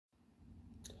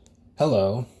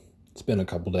Hello. It's been a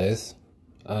couple days.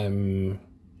 I'm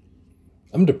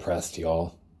I'm depressed,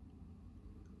 y'all.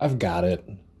 I've got it.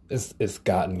 It's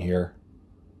gotten here.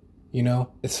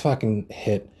 It's fucking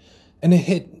hit. And it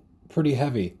hit pretty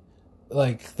heavy.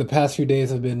 Like the past few days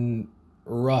have been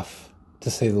rough to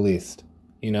say the least,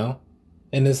 you know?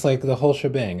 And it's like the whole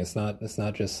shebang. It's not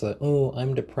just like, "Oh,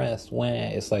 I'm depressed." Wah.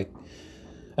 It's like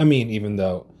even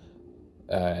though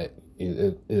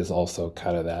it is also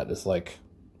kind of that. It's like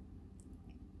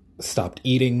stopped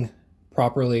eating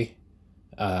properly,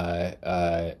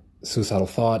 suicidal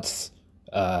thoughts,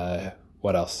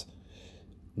 what else?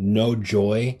 No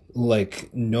joy,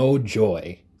 like zero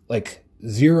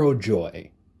joy,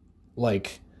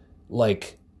 like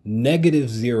negative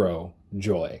zero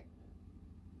joy.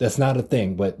 That's not a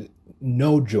thing, but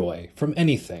no joy from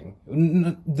anything.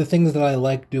 The things that I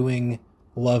like doing,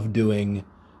 love doing,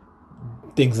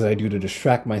 things that I do to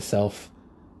distract myself,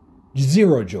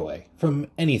 zero joy from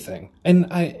anything, and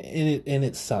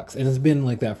it sucks, and it's been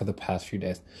like that for the past few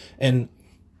days. And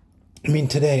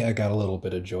today I got a little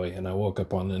bit of joy, and I woke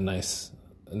up on a nice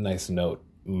note.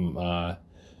 My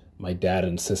dad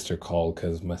and sister called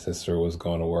because my sister was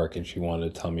going to work, and she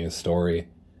wanted to tell me a story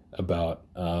about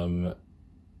something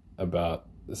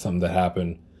that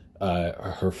happened.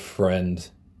 Her friend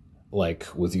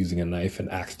was using a knife and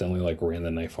accidentally ran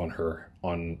the knife on her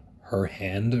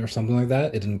hand or something like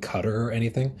that. It didn't cut her or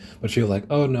anything, but she was like,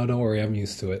 "Oh no, don't worry, I'm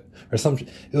used to it." Or some,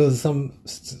 it was some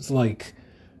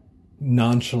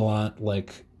nonchalant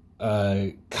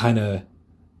kind of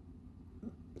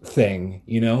thing,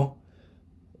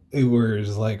 It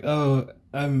was like, "Oh,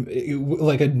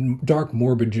 like a dark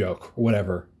morbid joke or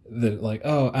whatever." That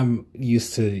 "Oh, I'm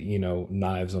used to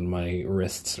knives on my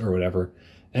wrists or whatever."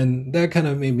 And that kind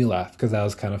of made me laugh because that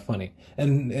was kind of funny.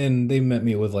 And they met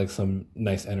me with some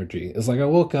nice energy. It's like I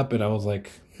woke up and I was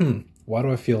like, why do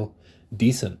I feel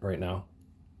decent right now?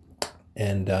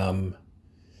 And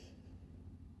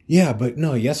yeah, but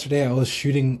no, yesterday I was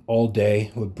shooting all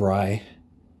day with Bri,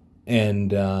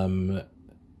 and a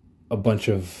bunch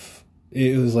of,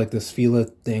 it was like this Fila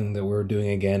thing that we were doing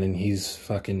again, and he's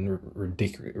fucking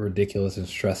ridiculous and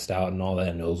stressed out and all that,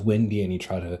 and it was windy, and he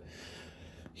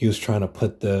was trying to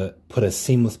put a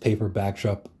seamless paper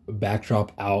backdrop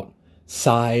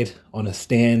outside on a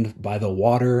stand by the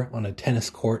water on a tennis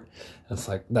court. And it's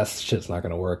like, that shit's not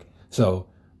gonna work. So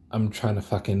I'm trying to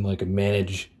fucking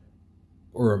manage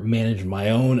my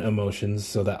own emotions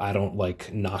so that I don't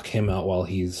knock him out while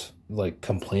he's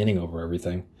complaining over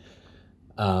everything.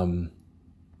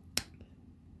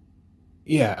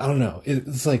 Yeah, I don't know.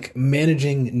 It's like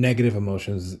managing negative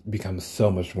emotions becomes so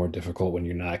much more difficult when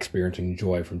you're not experiencing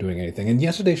joy from doing anything. And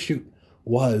yesterday's shoot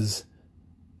was,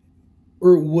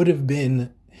 or would have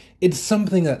been, it's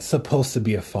something that's supposed to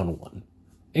be a fun one.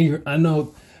 And I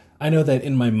know that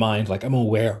in my mind, I'm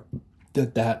aware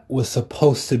that was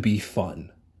supposed to be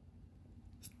fun.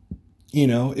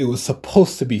 It was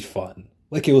supposed to be fun.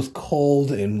 It was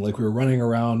cold and we were running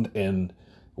around and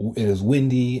it was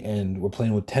windy and we're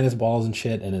playing with tennis balls and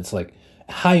shit, and it's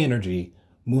high energy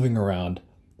moving around.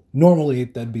 Normally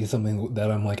that'd be something that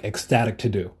I'm ecstatic to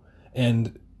do.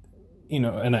 And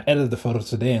and I edited the photos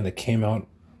today and they came out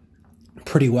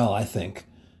pretty well, I think,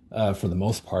 for the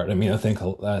most part. I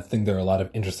think there are a lot of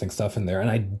interesting stuff in there,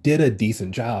 and I did a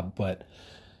decent job. But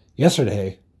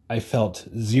yesterday I felt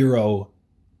zero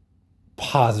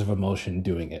positive emotion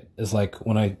doing it. It's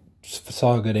when I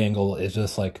saw a good angle, it's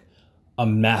just a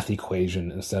math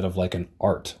equation instead of an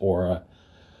art or a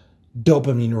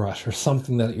dopamine rush or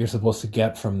something that you're supposed to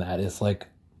get from that. It's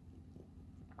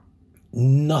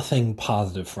nothing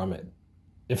positive from it.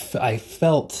 If I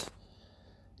felt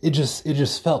it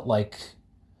just felt like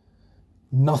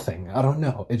nothing. I don't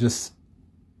know. It just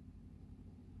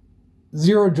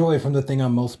zero joy from the thing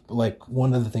I'm most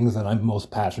one of the things that I'm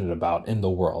most passionate about in the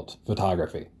world,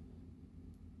 photography.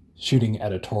 Shooting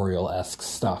editorial-esque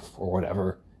stuff or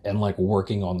whatever, and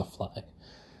working on the fly.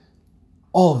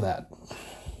 All of that.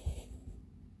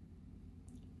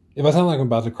 If I sound like I'm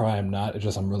about to cry, I'm not. It's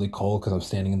just I'm really cold because I'm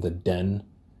standing in the den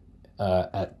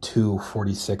at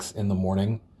 2:46 in the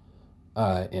morning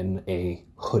in a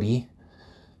hoodie.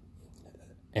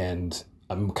 And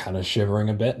I'm kind of shivering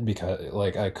a bit because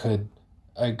I could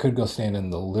go stand in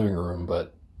the living room,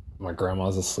 but my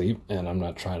grandma's asleep and I'm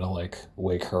not trying to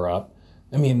wake her up.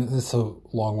 It's a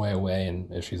long way away,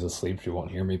 and if she's asleep, she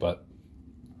won't hear me, but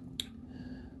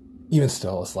even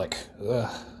still, it's ugh,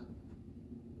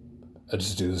 I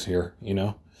just do this here,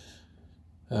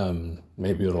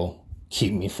 Maybe it'll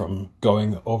keep me from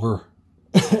going over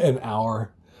an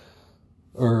hour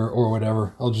or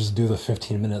whatever. I'll just do the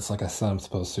 15 minutes like I said I'm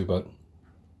supposed to, but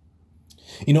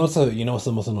You know what's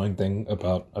the most annoying thing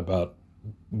about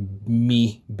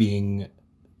me being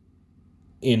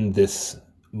in this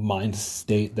mind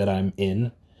state that I'm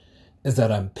in is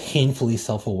that I'm painfully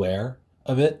self-aware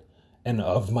of it and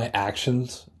of my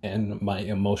actions and my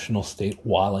emotional state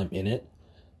while I'm in it.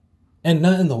 And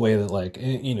not in the way that, like,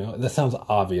 that sounds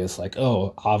obvious, like,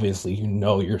 oh, obviously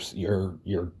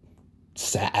you're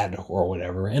sad or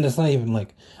whatever. And it's not even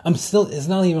like it's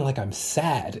not even like I'm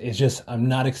sad. It's just I'm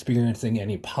not experiencing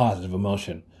any positive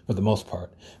emotion for the most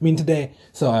part. I mean, today,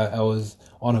 so I was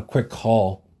on a quick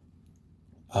call,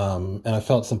 and I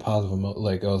felt some positive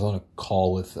like I was on a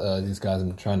call with these guys.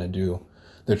 They're trying to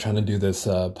do this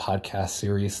podcast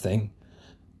series thing,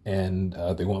 and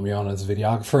they want me on as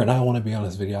videographer, and I want to be on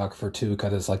as videographer too,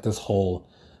 because it's like this whole,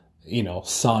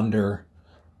 Sonder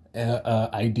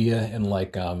idea, I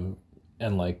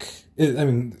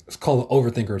mean, it's called the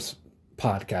Overthinkers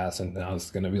podcast, and now it's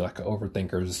going to be like an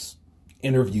Overthinkers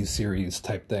interview series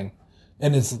type thing.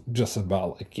 And it's just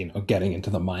about, like, getting into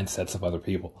the mindsets of other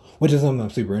people, which is something I'm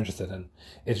super interested in.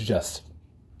 It's just,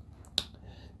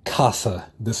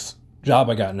 this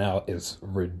job I got now is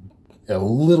a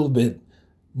little bit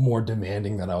more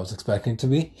demanding than I was expecting to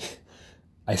be.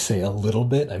 I say a little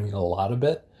bit, I mean a lot of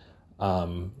it.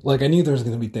 Like, I knew there was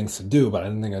going to be things to do, but I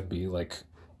didn't think I'd be, like,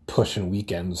 pushing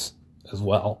weekends as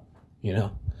well,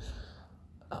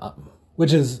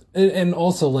 which is, and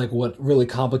also, like, what really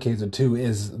complicates it too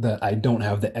is that I don't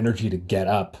have the energy to get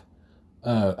up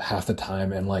half the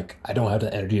time, and, like, I don't have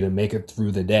the energy to make it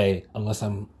through the day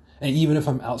and even if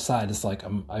I'm outside, it's like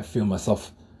I feel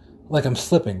myself like I'm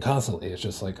slipping constantly. It's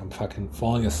just like I'm fucking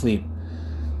falling asleep.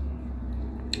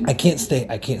 I can't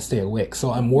stay awake.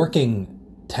 So I'm working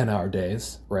 10-hour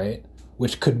days, right?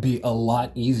 Which could be a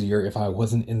lot easier if I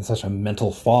wasn't in such a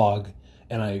mental fog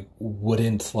and I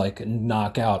wouldn't, like,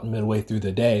 knock out midway through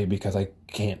the day because I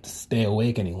can't stay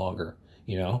awake any longer,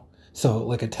 So,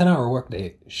 like, a 10-hour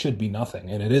workday should be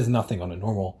nothing, and it is nothing on a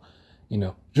normal,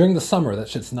 during the summer, that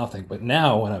shit's nothing. But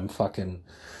now when I'm fucking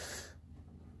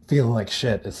feeling like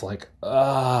shit, it's like,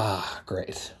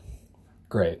 great.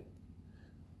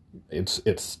 It's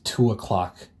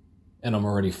 2:00 and I'm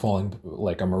already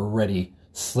I'm already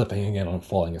slipping again. I'm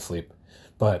falling asleep.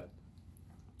 But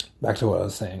back to what I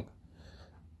was saying.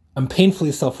 I'm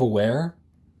painfully self-aware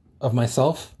of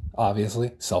myself.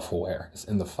 Obviously, self-aware is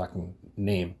in the fucking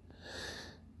name.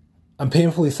 I'm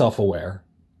painfully self-aware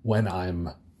when I'm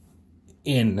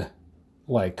in,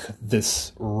 like,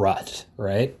 this rut,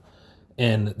 right?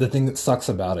 And the thing that sucks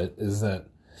about it is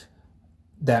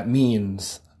that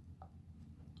means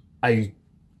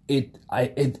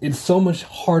it's so much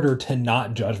harder to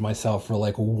not judge myself for,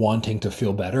 like, wanting to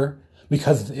feel better,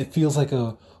 because it feels like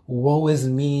a woe is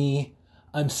me,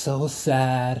 I'm so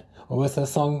sad. Or what's that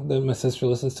song that my sister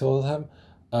listens to all the time?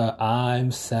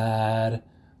 I'm sad,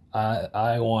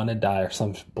 I want to die, or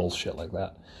some bullshit like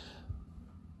that.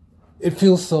 It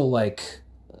feels so, like,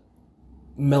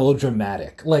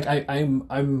 melodramatic. Like,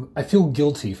 I feel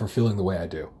guilty for feeling the way I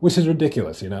do, which is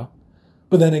ridiculous,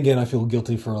 But then again, I feel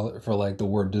guilty for like the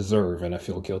word deserve, and I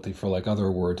feel guilty for, like,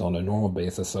 other words on a normal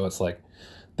basis. So it's like,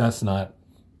 that's not,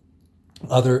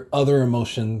 other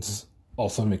emotions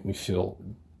also make me feel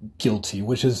guilty,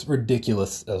 which is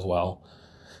ridiculous as well.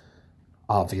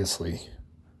 Obviously,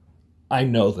 I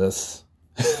know this.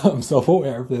 I'm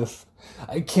self-aware of this.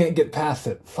 I can't get past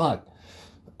it. Fuck.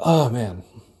 Oh man.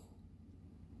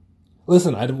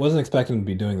 Listen, I wasn't expecting to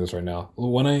be doing this right now.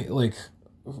 When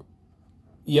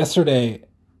yesterday,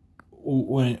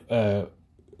 when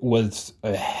was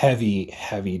a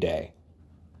heavy day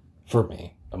for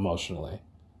me emotionally.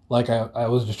 Like, I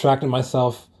was distracting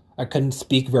myself. I couldn't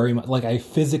speak very much. Like, I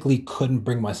physically couldn't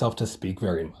bring myself to speak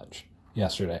very much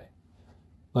yesterday.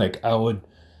 Like, I'm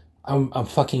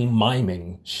fucking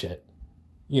miming shit,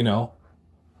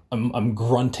 I'm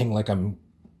grunting like I'm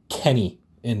Kenny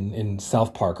in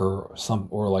South Park or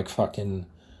like fucking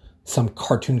some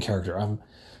cartoon character.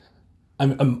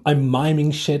 I'm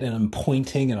miming shit, and I'm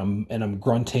pointing, and I'm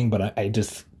grunting, but I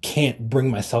just can't bring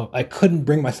myself. I couldn't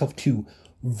bring myself to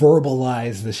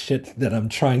verbalize the shit that I'm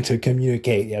trying to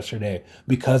communicate yesterday,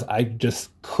 because I just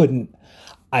couldn't.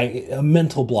 A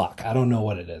mental block. I don't know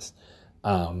what it is.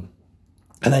 And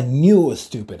I knew it was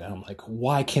stupid, and I'm like,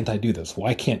 why can't I do this?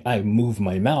 Why can't I move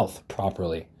my mouth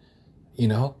properly?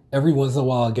 Every once in a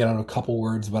while I get out a couple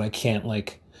words, but I can't,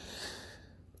 like,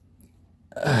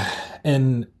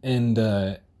 I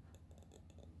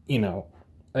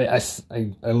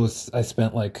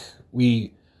spent, like,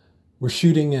 we were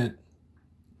shooting at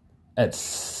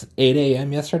 8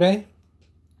 a.m. yesterday,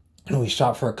 and we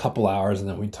shot for a couple hours, and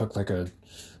then we took, like, a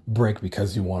break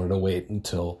because you wanted to wait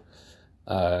until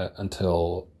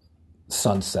until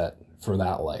sunset for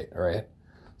that light, right?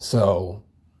 So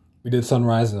we did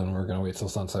sunrise, and then we're gonna wait till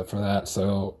sunset for that.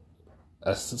 So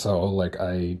like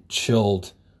I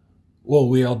chilled. Well,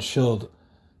 we all chilled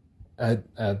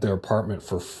at their apartment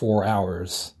for 4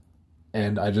 hours,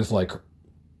 and I just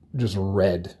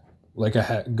read. Like I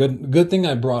had good thing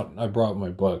I brought my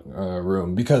book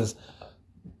room, because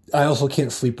I also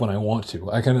can't sleep when I want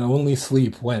to. I can only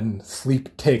sleep when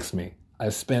sleep takes me.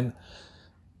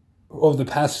 Over the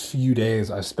past few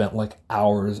days, I've spent like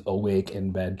hours awake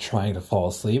in bed trying to fall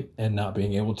asleep and not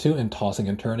being able to, and tossing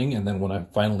and turning. And then when I'm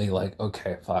finally like,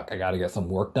 okay, fuck, I gotta get some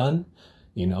work done,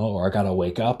 or I gotta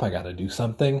wake up, I gotta do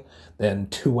something, then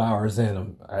 2 hours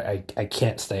in, I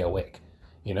can't stay awake,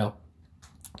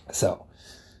 So,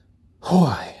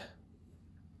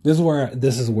 this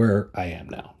is where I am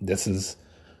now. This is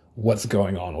what's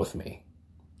going on with me.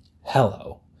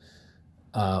 Hello.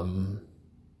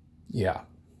 Yeah.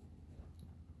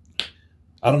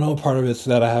 I don't know, part of it's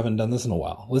that I haven't done this in a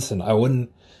while. Listen,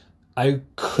 I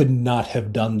could not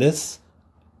have done this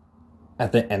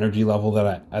at the energy level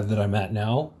that I'm at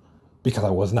now, because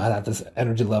I was not at this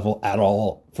energy level at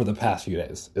all for the past few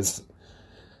days.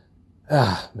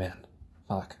 Man,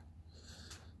 fuck.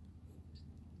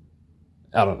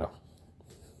 I don't know,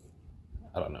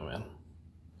 man.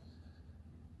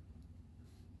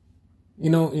 You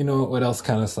know what else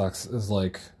kind of sucks is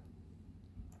like,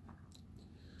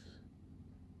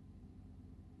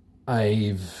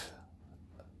 I'm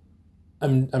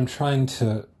trying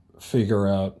to figure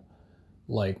out,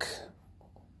 like,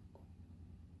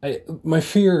 my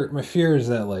fear is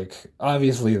that, like,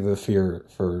 obviously the fear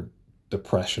for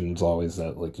depression is always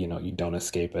that, like, you don't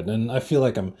escape it, and I feel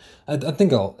like I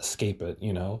think I'll escape it.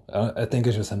 I think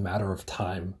it's just a matter of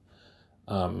time,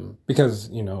 because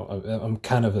I'm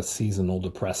kind of a seasonal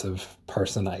depressive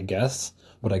person, I guess.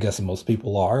 But I guess most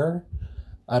people are,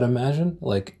 I'd imagine.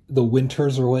 Like, the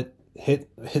winters are what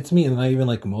hits me, and not even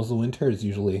like most of the winter is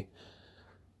usually.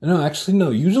 No, actually,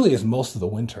 no. Usually, it's most of the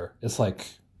winter. It's like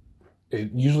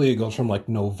it goes from like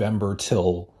November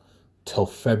till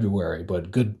February. But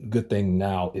good thing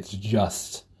now it's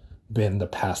just been the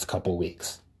past couple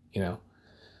weeks, and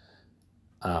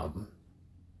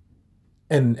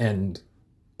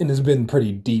it's been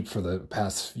pretty deep for the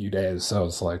past few days. So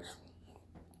it's like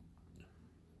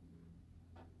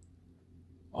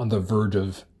on the verge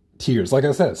of tears. Like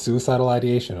I said, suicidal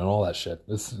ideation and all that shit.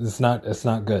 It's not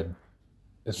good.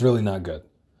 It's really not good.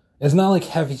 It's not like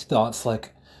heavy thoughts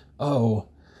like, oh,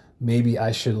 maybe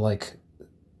I should like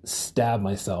stab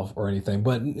myself or anything.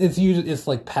 But it's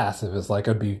like passive. It's like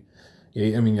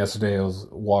yesterday I was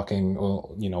walking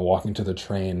to the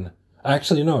train.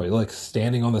 Actually, no, like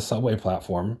standing on the subway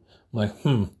platform. I'm like,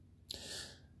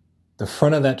 the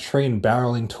front of that train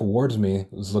barreling towards me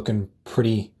was looking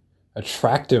pretty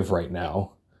attractive right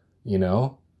now.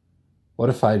 What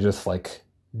if I just like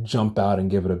jump out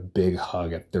and give it a big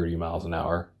hug at 30 miles an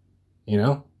hour?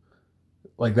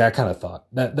 Like that kind of thought.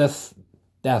 That's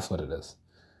what it is.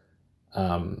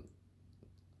 Or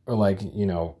like,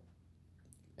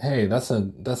 hey, that's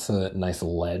a nice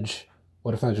ledge.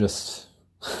 What if I just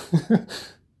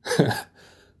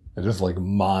I just like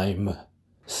mime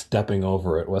stepping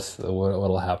over it?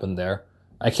 What'll happen there?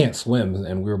 I can't swim,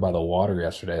 and we were by the water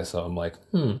yesterday, so I'm like,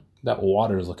 that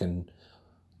water is looking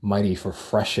mighty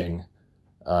refreshing.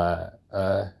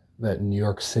 That New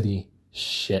York City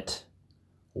shit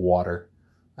water.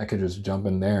 I could just jump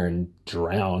in there and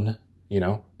drown,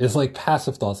 It's like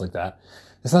passive thoughts like that.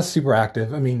 It's not super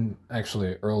active. I mean,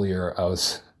 actually, earlier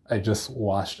I just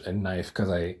washed a knife because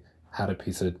I had a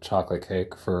piece of chocolate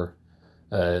cake for,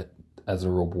 as a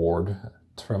reward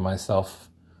for myself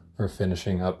for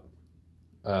finishing up,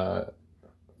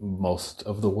 most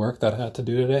of the work that I had to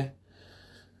do today.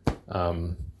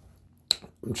 I'm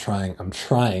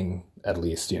trying at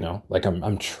least, like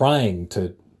I'm trying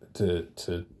to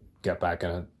get back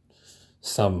in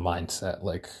some mindset,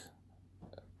 like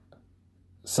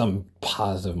some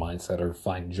positive mindset, or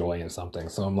find joy in something.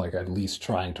 So I'm like at least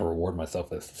trying to reward myself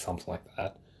with something like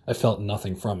that. I felt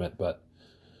nothing from it, but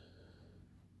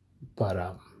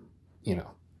I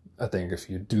think if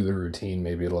you do the routine,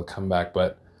 maybe it'll come back.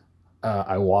 But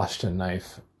I washed a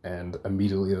knife, and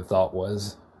immediately the thought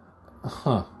was,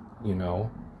 you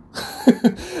know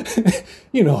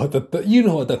what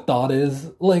the thought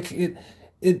is. Like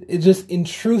it's just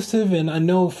intrusive, and I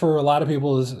know for a lot of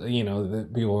people is,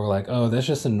 that people are like, oh, that's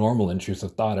just a normal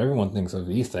intrusive thought. Everyone thinks of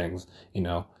these things,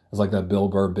 It's like that Bill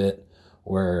Burr bit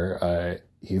where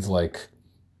he's like,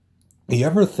 you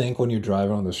ever think when you're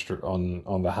driving on the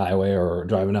on the highway or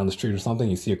driving down the street or something,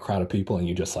 you see a crowd of people and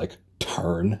you just like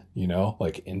turn,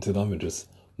 like into them and just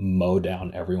mow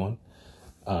down everyone.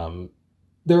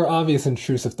 There are obvious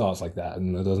intrusive thoughts like that,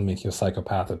 and it doesn't make you a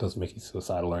psychopath, it doesn't make you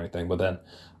suicidal or anything, but then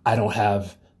I don't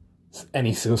have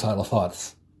any suicidal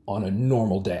thoughts on a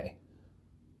normal day.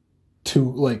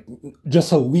 Like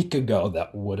just a week ago,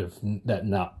 that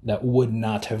would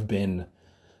not have been,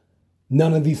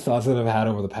 none of these thoughts that I've had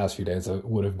over the past few days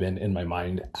would have been in my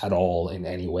mind at all in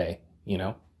any way,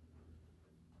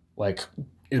 like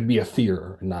it'd be a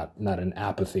fear, not an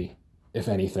apathy, if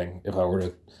anything, if I were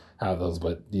to have those.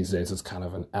 But these days it's kind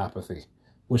of an apathy,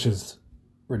 which is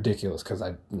ridiculous because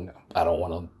I don't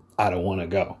want to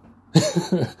go.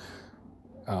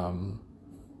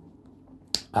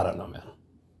 I don't know, man.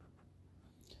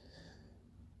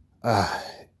 I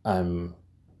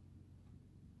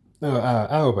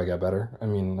hope I get better. I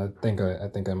mean, I think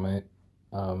I might.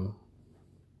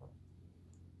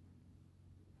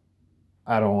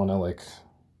 I don't want to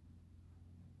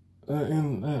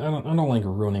and I don't like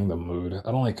ruining the mood.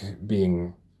 I don't like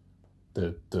being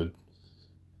the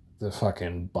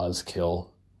fucking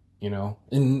buzzkill,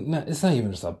 And it's not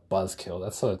even just a buzzkill.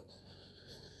 That's a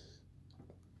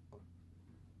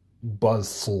buzz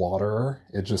slaughterer.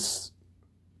 It just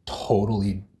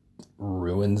totally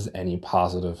ruins any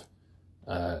positive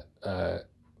vibe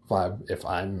if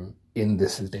I'm in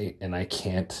this state and I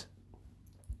can't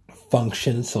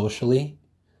function socially,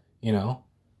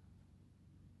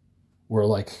 We're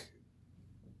like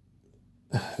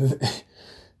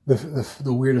the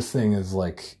weirdest thing is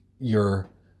like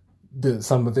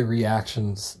some of the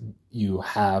reactions you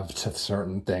have to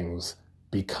certain things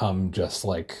become just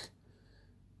like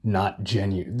not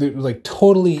genuine. They're like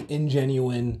totally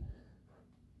ingenuine,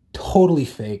 totally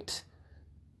faked,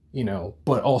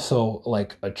 but also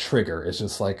like a trigger. It's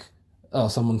just like, oh,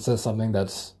 someone says something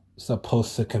that's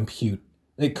supposed to compute.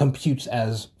 It computes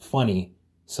as funny,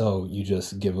 so you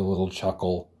just give a little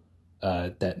chuckle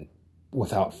that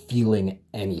without feeling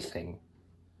anything.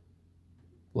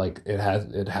 Like it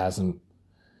hasn't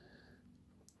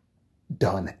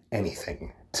done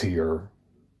anything to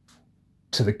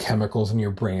the chemicals in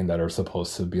your brain that are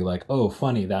supposed to be like, oh,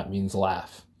 funny, that means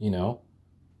laugh,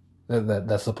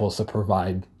 that's supposed to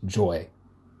provide joy.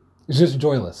 It's just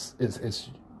joyless.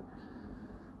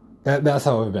 That's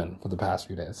how I've been for the past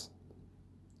few days.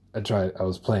 I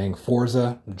was playing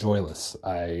Forza, joyless.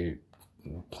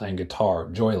 Playing guitar,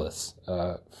 joyless.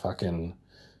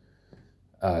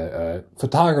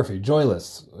 Photography,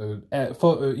 joyless.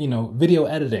 Video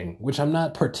editing, which I'm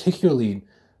not particularly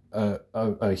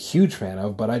a huge fan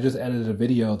of, but I just edited a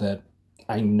video that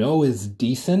I know is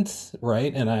decent,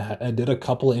 right? And I did a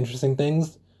couple of interesting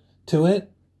things to it,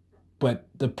 but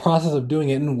the process of doing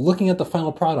it and looking at the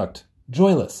final product,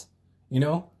 joyless,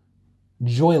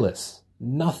 joyless.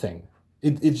 Nothing.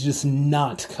 It's just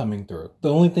not coming through.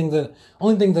 The only thing that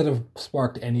have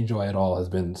sparked any joy at all has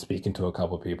been speaking to a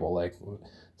couple of people. Like,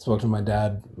 spoke to my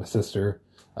dad, my sister,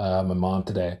 my mom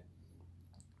today.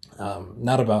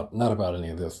 Not about any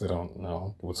of this. They don't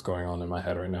know what's going on in my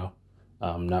head right now.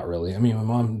 Not really. I mean, my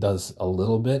mom does a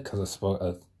little bit because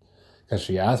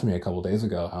she asked me a couple days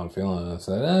ago how I'm feeling, and I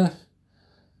said,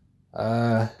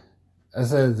 I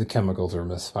said the chemicals are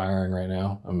misfiring right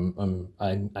now.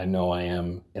 I know I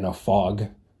am in a fog,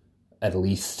 at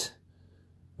least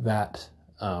that.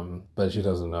 But she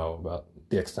doesn't know about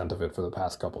the extent of it for the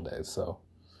past couple days. So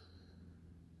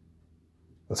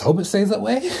let's hope it stays that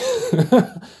way,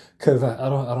 because I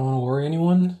don't want to worry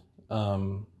anyone.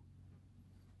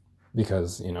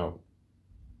 Because I don't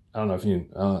know if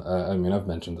I mean, I've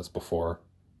mentioned this before.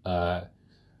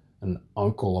 An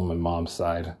uncle on my mom's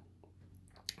side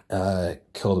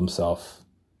killed himself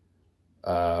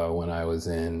when I was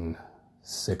in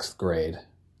 6th grade,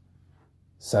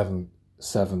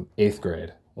 8th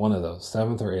grade, one of those,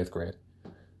 7th or 8th grade.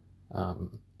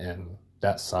 And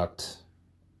that sucked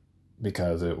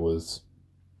because it was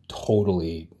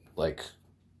totally like,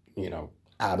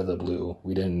 out of the blue.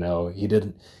 We didn't know. He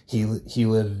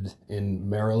lived in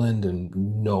Maryland and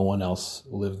no one else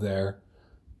lived there.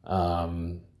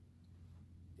 Like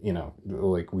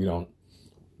we don't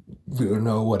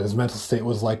know what his mental state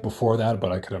was like before that,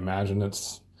 but I could imagine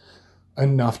it's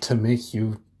enough to make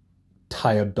you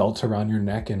tie a belt around your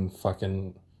neck and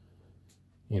fucking,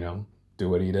 do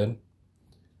what he did.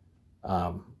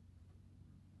 So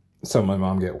my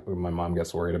mom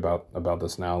gets worried about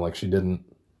this now. Like it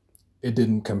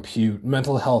didn't compute.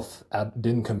 Mental health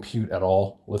didn't compute at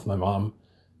all with my mom.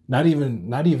 Not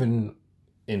even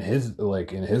in his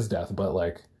death, but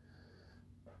like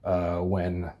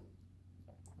when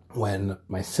when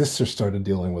my sister started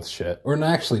dealing with shit, or no,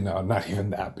 actually, no, not even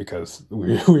that, because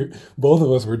we both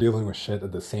of us were dealing with shit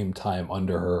at the same time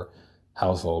under her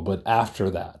household. But after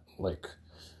that, like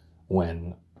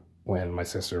when my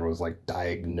sister was like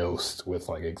diagnosed with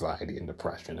like anxiety and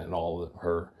depression and all of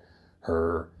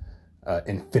her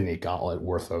infinity gauntlet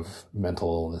worth of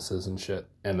mental illnesses and shit,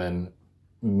 and then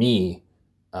me,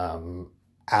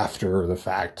 after the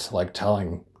fact, like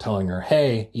telling her,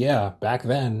 hey, yeah, back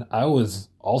then I was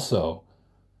also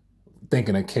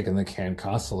thinking of kicking the can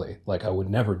constantly. Like I would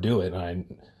never do it, and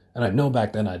I know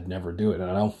back then I'd never do it, and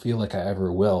I don't feel like I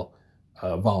ever will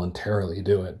voluntarily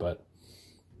do it. But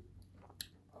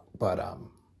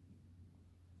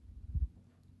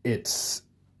it's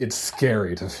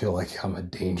scary to feel like I'm a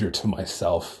danger to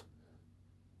myself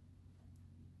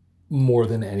more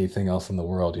than anything else in the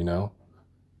world, you know?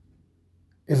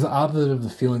 It's the opposite of the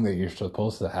feeling that you're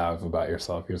supposed to have about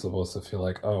yourself. You're supposed to feel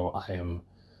like, oh,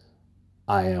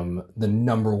 I am the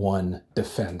number one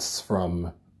defense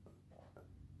from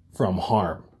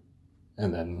harm.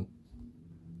 And then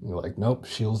you're like, nope,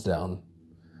 shields down.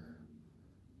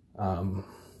 I'm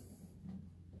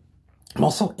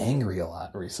also angry a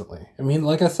lot recently. I mean,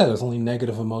 like I said, it's only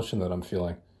negative emotion that I'm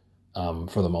feeling,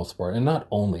 for the most part. And not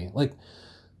only, like,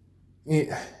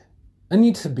 I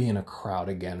need to be in a crowd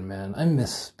again, man. I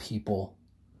miss people.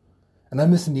 And I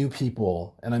miss new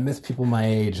people. And I miss people my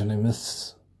age. And I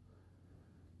miss,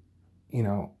 you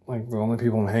know, like the only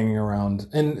people I'm hanging around.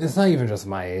 And it's not even just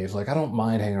my age. Like, I don't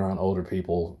mind hanging around older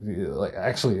people. Like,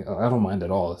 actually, I don't mind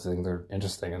at all. I think they're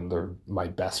interesting and they're my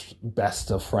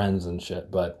best of friends and shit.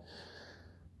 But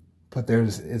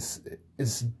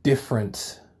it's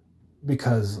different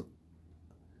because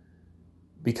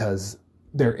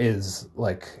there is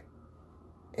like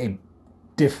a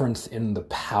difference in the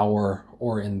power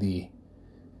or in the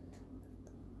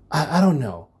I don't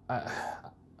know.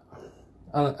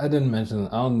 I didn't mention,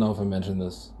 I don't know if I mentioned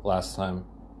this last time.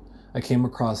 I came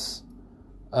across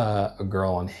a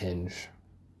girl on Hinge,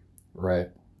 right?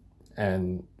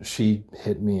 And she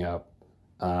hit me up,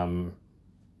 and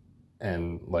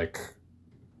like,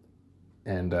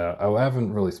 and I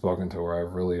haven't really spoken to her. I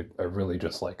really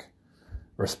just like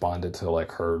responded to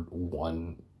like her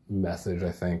one message,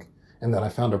 I think. And then I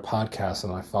found her podcast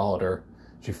and I followed her.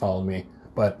 She followed me.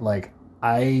 But like,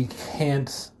 I can't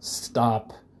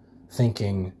stop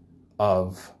thinking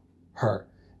of her.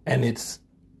 And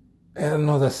I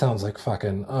know that sounds like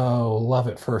fucking, oh, love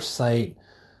at first sight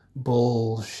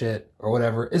bullshit or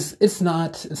whatever. It's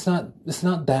not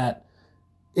that.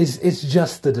 It's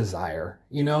just the desire,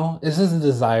 you know? It's just a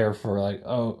desire for like,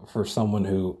 oh, for someone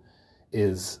who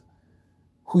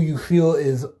you feel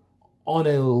is on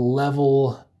a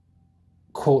level,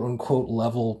 quote unquote,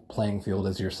 level playing field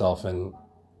as yourself, and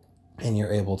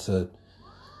you're able to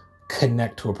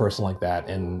connect to a person like that,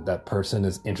 and that person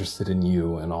is interested in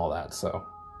you and all that. So,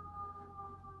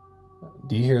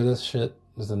 do you hear this shit?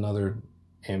 There's another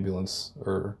ambulance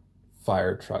or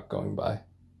fire truck going by.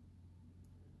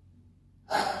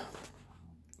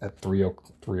 At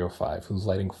 3:05. Who's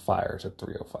lighting fires at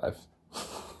 3:05?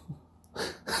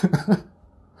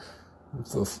 I'm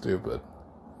so stupid.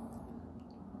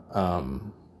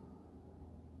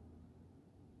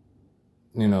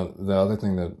 You know, the other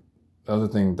thing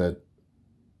that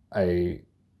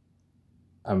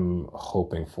I'm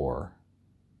hoping for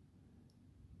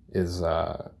is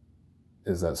that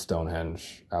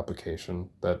Stonehenge application,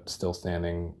 that still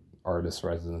standing artist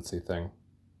residency thing.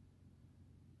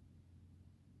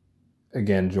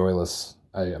 Again, Joyless,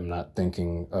 I am not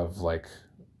thinking of like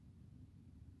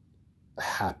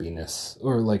happiness,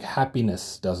 or like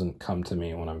happiness doesn't come to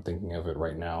me when I'm thinking of it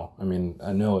right now. I mean,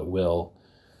 I know it will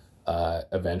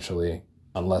eventually,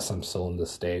 unless I'm still in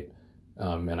this state,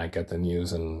 and I get the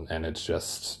news and it's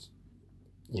just,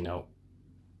 you know,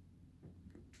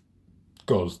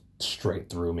 goes straight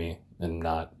through me and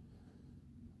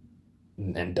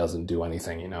doesn't do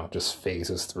anything, you know, just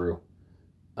phases through.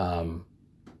 I'm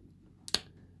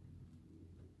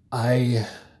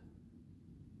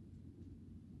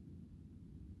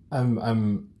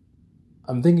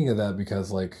thinking of that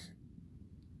because like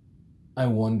I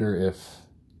wonder if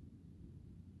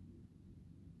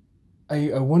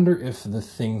the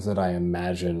things that I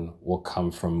imagine will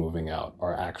come from moving out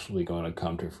are actually going to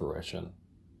come to fruition.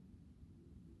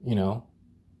 You know,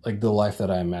 like the life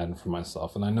that I imagine for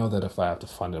myself. And I know that if I have to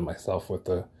fund it myself with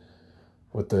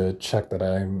the check that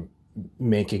I'm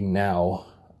making now,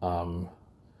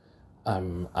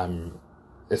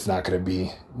 it's not going to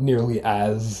be nearly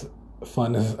as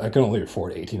fun as I can only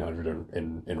afford $1,800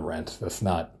 in rent. That's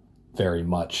not very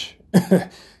much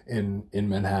in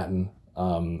Manhattan,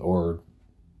 or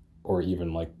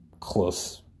even like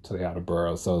close to the outer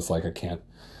boroughs, so it's like I can't.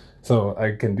 So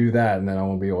I can do that, and then I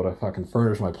won't be able to fucking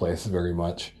furnish my place very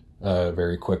much,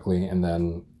 very quickly, and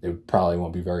then it probably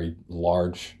won't be very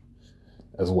large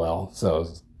as well. So,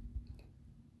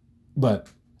 but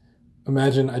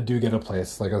imagine I do get a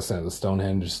place, like I said, the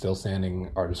Stonehenge is still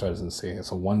standing artist residency.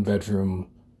 It's a 1-bedroom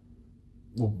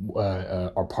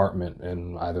apartment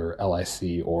in either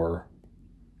LIC or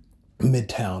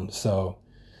Midtown. So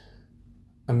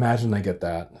imagine I get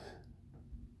that.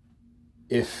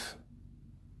 If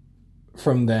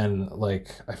from then, like,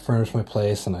 I furnish my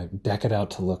place and I deck it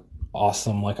out to look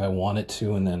awesome like I want it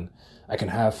to, and then I can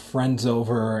have friends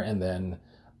over, and then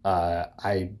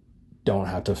I don't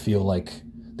have to feel like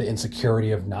the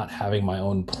insecurity of not having my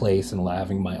own place and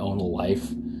having my own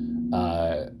life,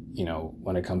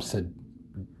 when it comes to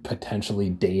potentially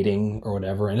dating or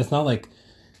whatever. And it's not like,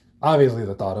 obviously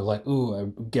the thought of like, ooh, I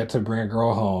get to bring a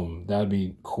girl home, that'd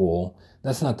be cool.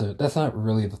 That's not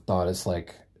really the thought. It's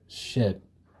like, shit,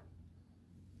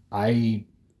 I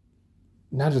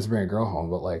not just bring a girl home,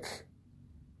 but like,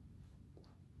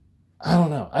 I don't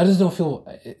know. I just don't feel,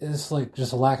 it's like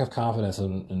just a lack of confidence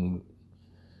and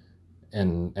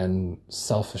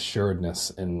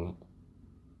self-assuredness in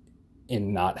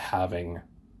not having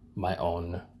my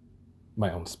own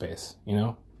space, you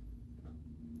know?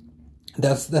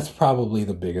 That's probably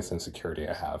the biggest insecurity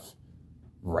I have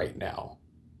right now.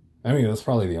 I mean, that's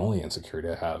probably the only insecurity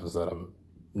I have, is that I'm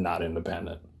not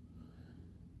independent.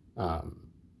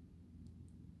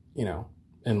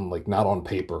 And like not on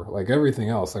paper. Like everything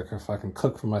else, like if I can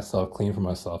cook for myself, clean for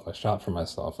myself, I shop for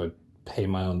myself, I pay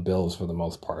my own bills for the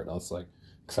most part. I was like,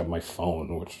 except my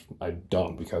phone, which I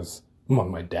don't because I'm on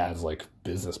my dad's like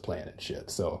business plan and shit.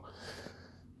 So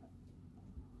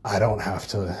I don't have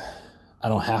to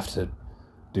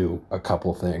do a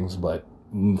couple things, but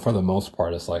for the most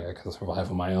part, it's like I can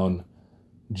survive on my own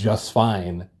just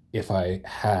fine if I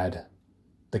had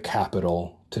the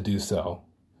capital to do so.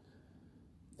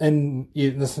 And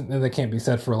that can't be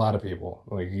said for a lot of people.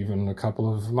 Like even a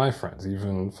couple of my friends,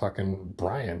 even fucking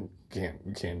Brian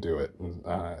can't do it.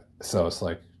 So it's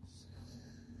like,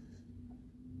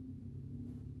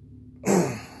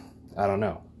 I don't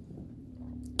know,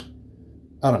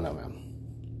 man.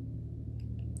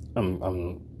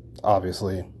 I'm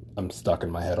obviously I'm stuck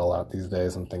in my head a lot these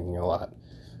days. I'm thinking a lot.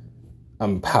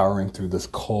 I'm powering through this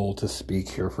cold to speak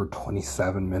here for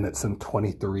 27 minutes and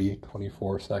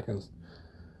 24 seconds.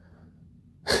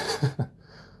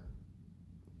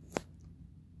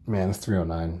 Man, it's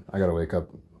 3:09. I gotta wake up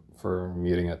for a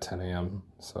meeting at 10 a.m.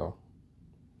 So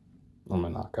I'm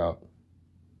gonna knock out.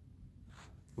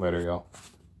 Later, y'all.